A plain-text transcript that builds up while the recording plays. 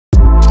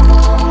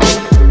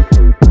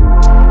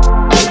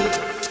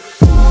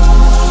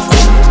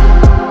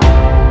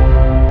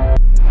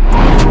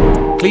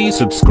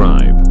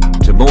Subscribe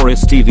to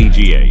Morris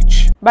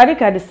TVGH.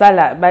 Barika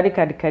Sala,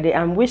 Barika Kade.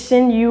 I'm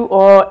wishing you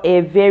all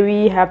a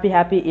very happy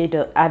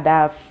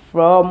Eid-Al-Adha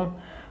from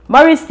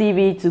Morris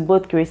TV to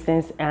both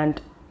Christians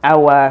and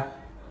our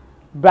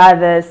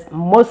brothers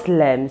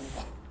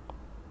Muslims.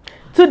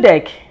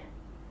 TUDEC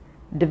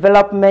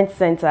Development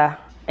Centre,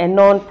 a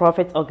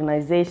non-profit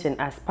organization,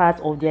 as part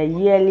of their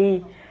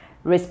yearly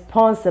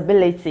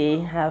responsibility,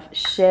 have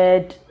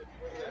shared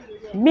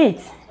meat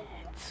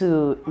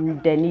to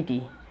the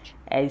needy.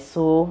 And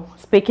so,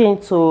 speaking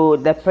to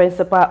the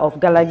principal of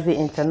Galaxy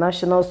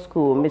International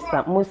School,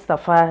 Mr.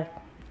 Mustafa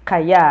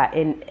Kaya,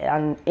 in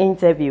an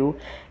interview,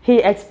 he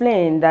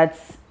explained that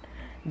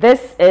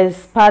this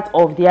is part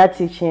of their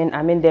teaching.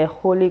 I mean, the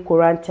Holy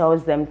Quran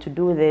tells them to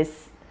do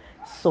this,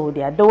 so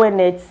they are doing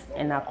it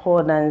in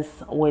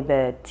accordance with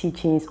the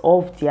teachings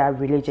of their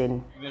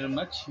religion. Thank you very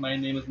much. My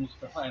name is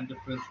Mustafa. I'm the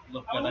principal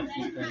of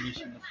Galaxy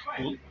International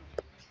School.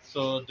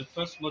 So the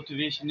first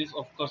motivation is,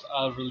 of course,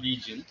 our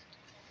religion.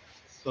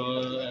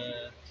 So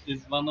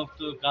it's one of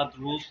the God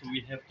rules.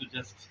 We have to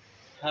just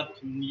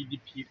help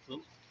needy people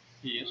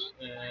here.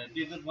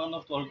 This is one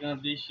of the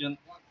organization.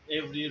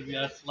 Every year we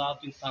are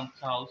slaughtering some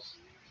cows.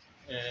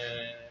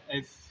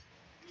 As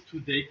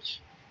TUDEC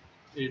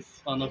is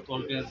one of the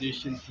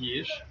organizations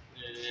here.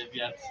 We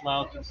are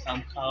slaughtering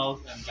some cows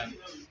and then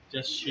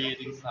just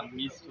sharing some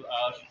meat to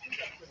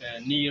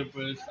our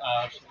neighbors,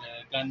 our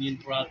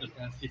Ghanaian brothers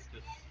and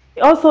sisters.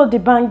 He also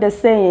debunked the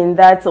saying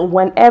that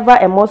whenever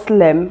a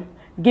Muslim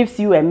gives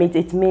you a meat,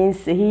 it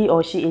means he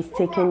or she is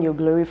taking your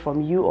glory from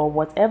you or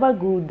whatever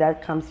good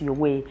that comes your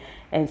way.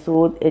 And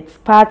so it's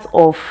part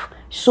of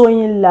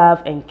showing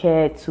love and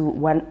care to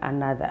one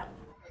another.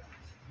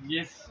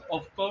 Yes,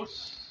 of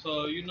course.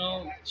 So,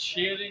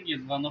 sharing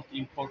is one of the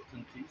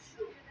important things.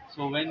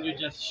 So when you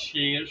just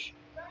share,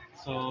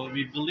 so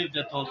we believe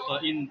that also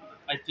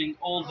I think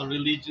all the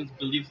religions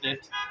believe that.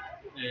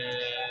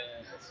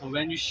 So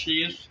when you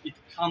share, it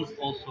comes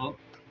also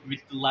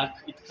with luck,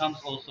 it comes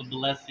also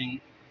blessing,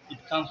 it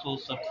comes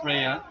also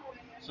prayer.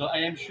 So I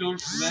am sure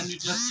when you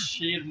just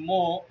share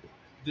more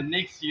the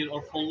next year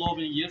or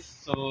following years,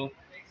 so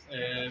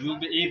we'll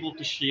be able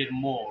to share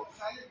more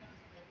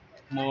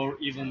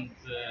even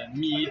the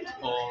meat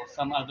or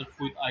some other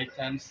food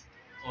items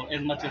or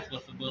as much as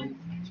possible,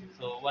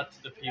 so what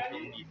the people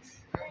need.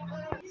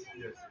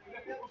 Yes.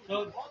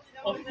 So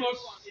of course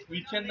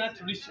we cannot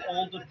reach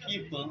all the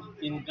people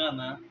in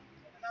Ghana,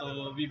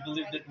 so we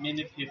believe that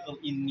many people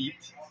in need.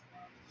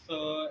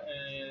 So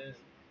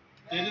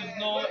there is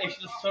no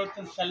actually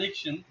certain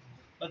selection,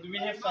 but we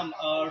have some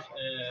our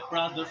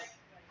brothers,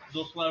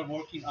 those who are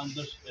working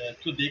under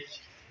TUDEC.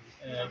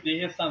 They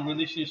have some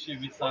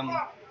relationship with some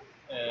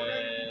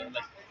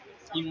like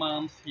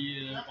imams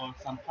here or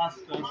some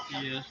pastors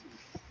here.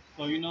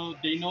 So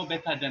they know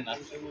better than us.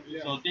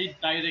 So they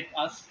direct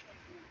us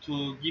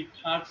to give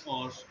cards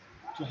or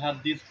to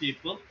have these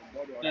people.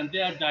 Then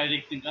they are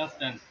directing us.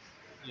 Then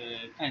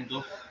kind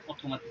of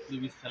automatically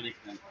we select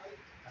them.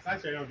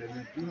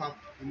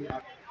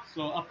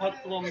 So apart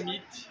from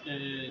meat,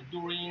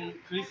 during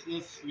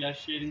Christmas we are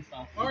sharing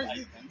some food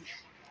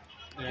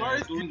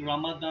items. During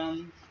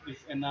Ramadan is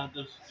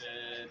another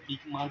big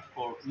month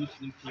for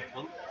Muslim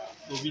people,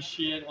 so we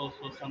share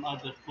also some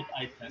other food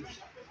items.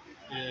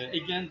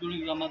 Again,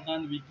 during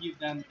Ramadan we give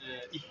them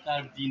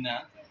iftar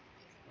dinner.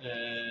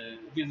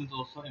 This is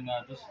also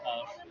another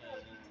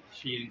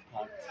sharing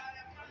part.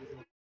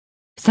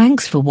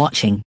 Thanks for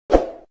watching.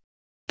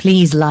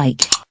 Please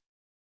like,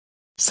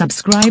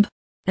 subscribe,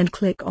 and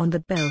click on the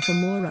bell for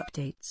more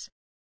updates.